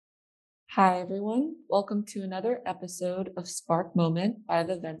Hi, everyone. Welcome to another episode of Spark Moment by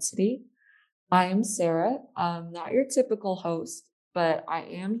Vivensity. I am Sarah. I'm not your typical host, but I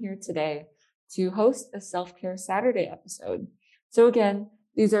am here today to host a Self Care Saturday episode. So, again,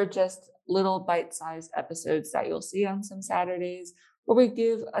 these are just little bite sized episodes that you'll see on some Saturdays where we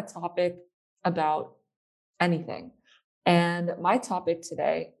give a topic about anything. And my topic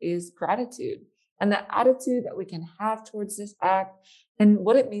today is gratitude and the attitude that we can have towards this act and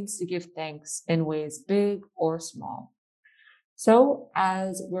what it means to give thanks in ways big or small. So,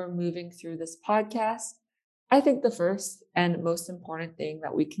 as we're moving through this podcast, I think the first and most important thing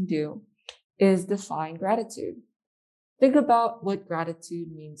that we can do is define gratitude. Think about what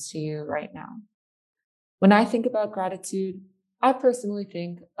gratitude means to you right now. When I think about gratitude, I personally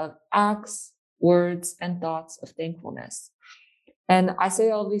think of acts, words, and thoughts of thankfulness. And I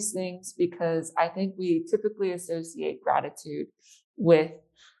say all these things because I think we typically associate gratitude with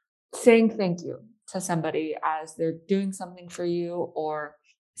saying thank you to somebody as they're doing something for you or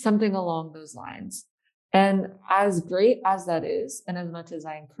something along those lines. And as great as that is, and as much as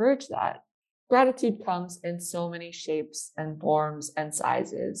I encourage that, gratitude comes in so many shapes and forms and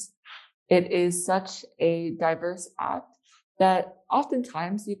sizes. It is such a diverse act that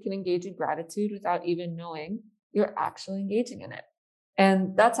oftentimes you can engage in gratitude without even knowing you're actually engaging in it.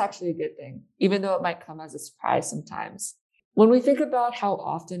 And that's actually a good thing, even though it might come as a surprise sometimes. When we think about how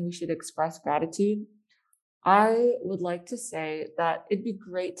often we should express gratitude, I would like to say that it'd be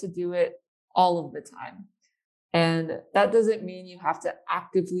great to do it all of the time. And that doesn't mean you have to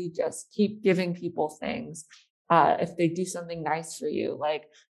actively just keep giving people things. If they do something nice for you, like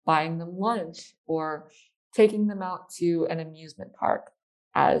buying them lunch or taking them out to an amusement park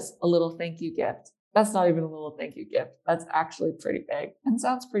as a little thank you gift. That's not even a little thank you gift. That's actually pretty big and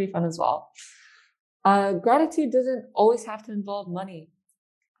sounds pretty fun as well. Gratitude doesn't always have to involve money.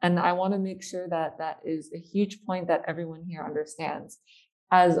 And I want to make sure that that is a huge point that everyone here understands.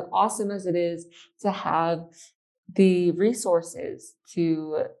 As awesome as it is to have the resources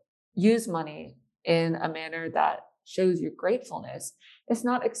to use money in a manner that shows your gratefulness, it's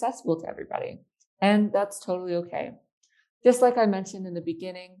not accessible to everybody. And that's totally okay. Just like I mentioned in the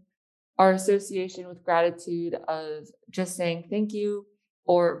beginning, our association with gratitude of just saying thank you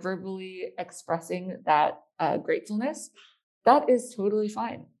or verbally expressing that gratefulness, that is totally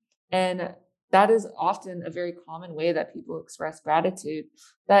fine. And that is often a very common way that people express gratitude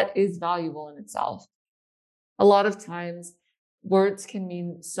that is valuable in itself. A lot of times, words can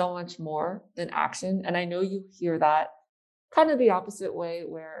mean so much more than action. And I know you hear that kind of the opposite way,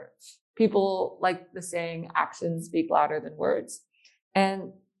 where people like the saying, actions speak louder than words.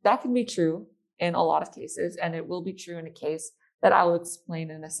 And that can be true in a lot of cases, and it will be true in a case that I'll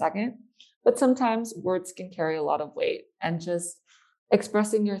explain in a second. But sometimes words can carry a lot of weight, and just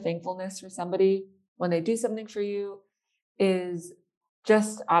expressing your thankfulness for somebody when they do something for you is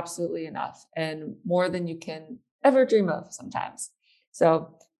just absolutely enough and more than you can ever dream of sometimes.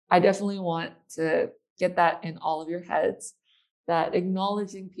 So I definitely want to get that in all of your heads that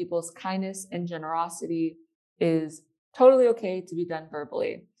acknowledging people's kindness and generosity is totally okay to be done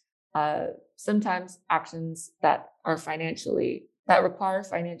verbally. Sometimes actions that require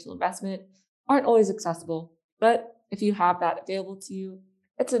financial investment aren't always accessible, but if you have that available to you,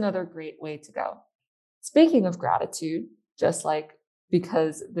 it's another great way to go. Speaking of gratitude, just like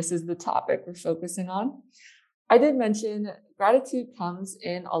because this is the topic we're focusing on, I did mention gratitude comes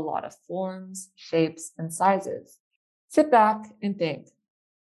in a lot of forms, shapes, and sizes. Sit back and think,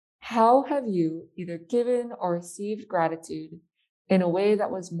 how have you either given or received gratitude in a way that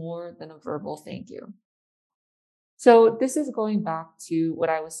was more than a verbal thank you? So, this is going back to what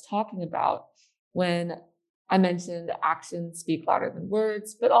I was talking about when I mentioned actions speak louder than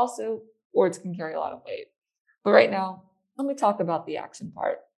words, but also words can carry a lot of weight. But right now, let me talk about the action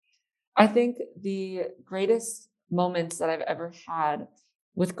part. I think the greatest moments that I've ever had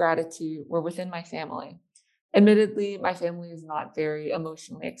with gratitude were within my family. Admittedly, my family is not very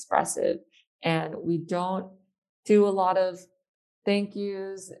emotionally expressive, and we don't do a lot of thank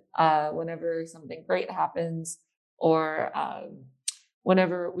yous whenever something great happens or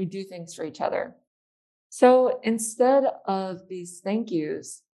whenever we do things for each other. So instead of these thank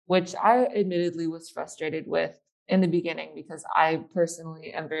yous, which I admittedly was frustrated with in the beginning because I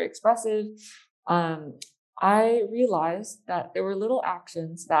personally am very expressive, um, I realized that there were little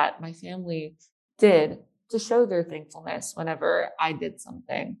actions that my family did to show their thankfulness whenever I did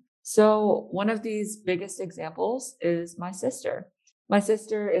something. So, one of these biggest examples is my sister. My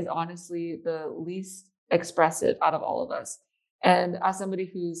sister is honestly the least expressive out of all of us. And as somebody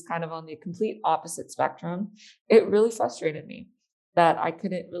who's kind of on the complete opposite spectrum, it really frustrated me. that I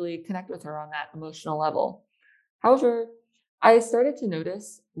couldn't really connect with her on that emotional level. However, I started to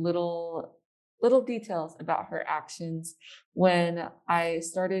notice little details about her actions when I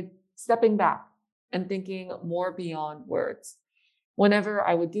started stepping back and thinking more beyond words. Whenever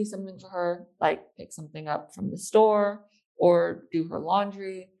I would do something for her, like pick something up from the store or do her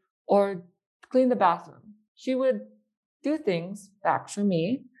laundry or clean the bathroom, she would do things back for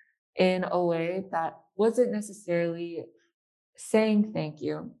me in a way that wasn't necessarily saying thank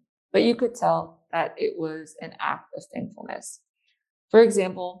you, but you could tell that it was an act of thankfulness. For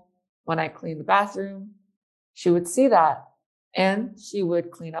example, when I cleaned the bathroom, she would see that and she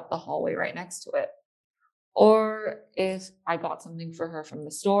would clean up the hallway right next to it. Or if I got something for her from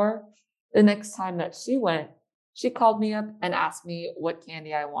the store, the next time that she went, she called me up and asked me what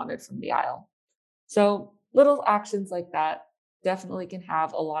candy I wanted from the aisle. So little actions like that definitely can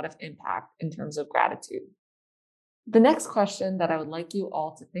have a lot of impact in terms of gratitude. The next question that I would like you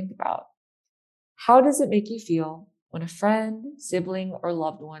all to think about: how does it make you feel when a friend, sibling, or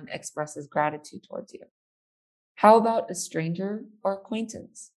loved one expresses gratitude towards you? How about a stranger or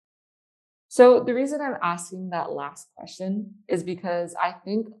acquaintance? So, the reason I'm asking that last question is because I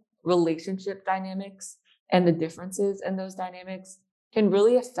think relationship dynamics and the differences in those dynamics can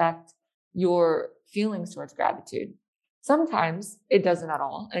really affect your feelings towards gratitude. Sometimes it doesn't at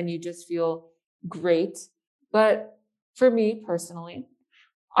all, and you just feel great. But for me personally,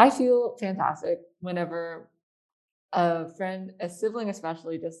 I feel fantastic whenever a friend, a sibling,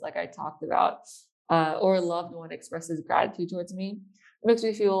 especially, just like I talked about, or a loved one expresses gratitude towards me. It makes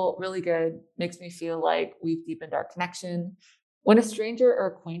me feel really good, makes me feel like we've deepened our connection. When a stranger or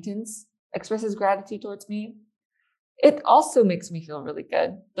acquaintance expresses gratitude towards me, it also makes me feel really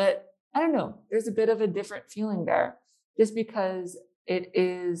good. But I don't know, there's a bit of a different feeling there just because it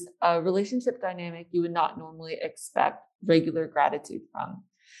is a relationship dynamic you would not normally expect regular gratitude from.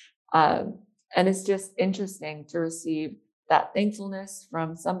 Um, and it's just interesting to receive that thankfulness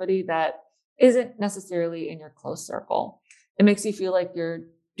from somebody that isn't necessarily in your close circle. It makes you feel like you're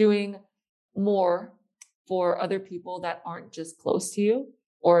doing more for other people that aren't just close to you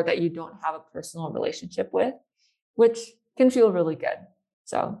or that you don't have a personal relationship with, which can feel really good.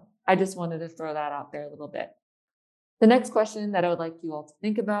 So I just wanted to throw that out there a little bit. The next question that I would like you all to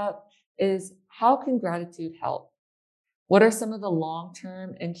think about is: how can gratitude help? What are some of the long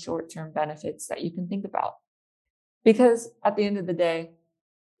term and short term benefits that you can think about? Because at the end of the day,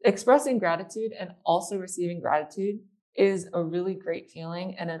 expressing gratitude and also receiving gratitude is a really great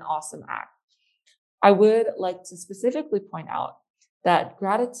feeling and an awesome act. I would like to specifically point out that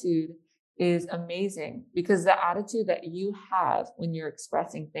gratitude is amazing because the attitude that you have when you're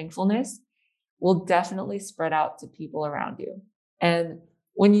expressing thankfulness will definitely spread out to people around you. And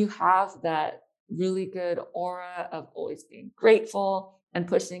when you have that really good aura of always being grateful and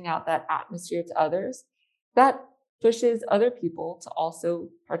pushing out that atmosphere to others, that pushes other people to also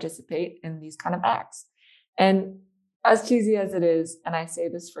participate in these kind of acts. And as cheesy as it is, and I say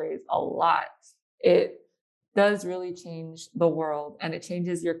this phrase a lot, it does really change the world and it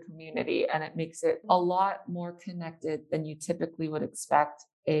changes your community and it makes it a lot more connected than you typically would expect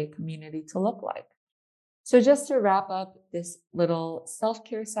a community to look like. So, just to wrap up this little self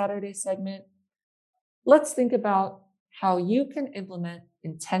care Saturday segment, let's think about how you can implement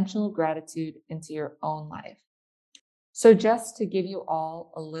intentional gratitude into your own life. So, just to give you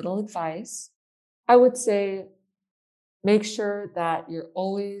all a little advice, I would say make sure that you're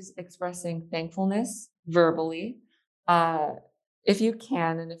always expressing thankfulness verbally. Uh, if you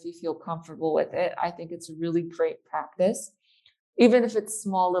can and if you feel comfortable with it, I think it's a really great practice. Even if it's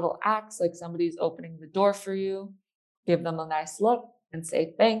small little acts like somebody's opening the door for you, give them a nice look and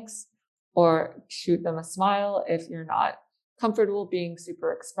say thanks, or shoot them a smile if you're not comfortable being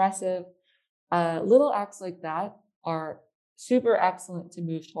super expressive. Little acts like that are super excellent to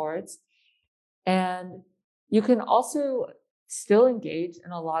move towards. And you can also still engage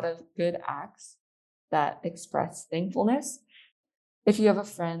in a lot of good acts that express thankfulness. If you have a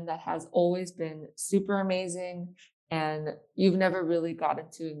friend that has always been super amazing and you've never really gotten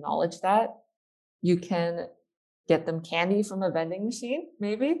to acknowledge that, you can get them candy from a vending machine,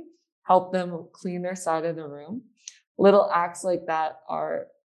 maybe help them clean their side of the room. Little acts like that are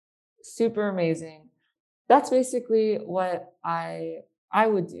super amazing. That's basically what I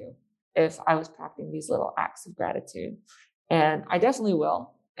would do if I was practicing these little acts of gratitude. And I definitely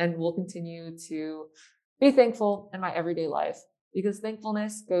will and will continue to be thankful in my everyday life because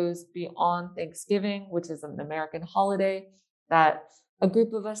thankfulness goes beyond Thanksgiving, which is an American holiday that a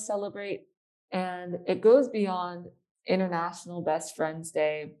group of us celebrate. And it goes beyond International Best Friends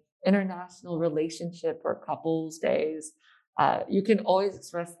Day, International Relationship or Couples Days. You can always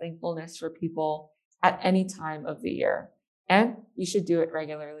express thankfulness for people at any time of the year, and you should do it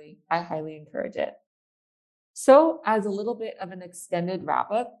regularly. I highly encourage it. So, as a little bit of an extended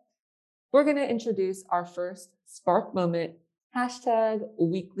wrap up, we're going to introduce our first Spark Moment hashtag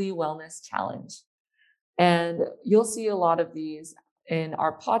weekly wellness challenge. And you'll see a lot of these in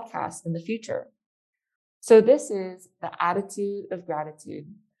our podcast in the future. So, this is the attitude of gratitude,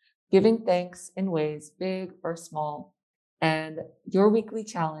 giving thanks in ways big or small. And your weekly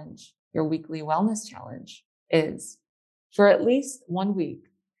challenge, your weekly wellness challenge is for at least 1 week,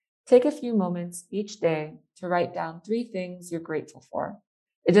 take a few moments each day to write down 3 things you're grateful for.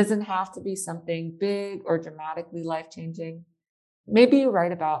 It doesn't have to be something big or dramatically life changing. Maybe you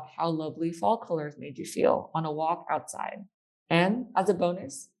write about how lovely fall colors made you feel on a walk outside. And as a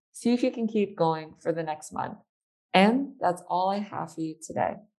bonus, see if you can keep going for the next month. And that's all I have for you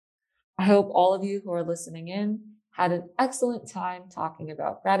today. I hope all of you who are listening in had an excellent time talking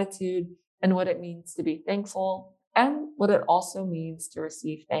about gratitude and what it means to be thankful and what it also means to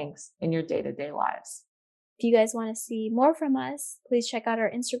receive thanks in your day-to-day lives. If you guys want to see more from us, please check out our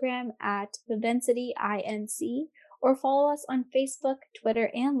Instagram at VivencityINC or follow us on Facebook,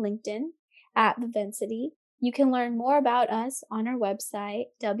 Twitter, and LinkedIn at Vivensity. You can learn more about us on our website,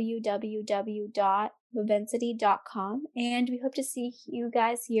 www.vivensity.com, and we hope to see you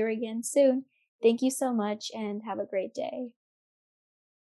guys here again soon. Thank you so much and have a great day.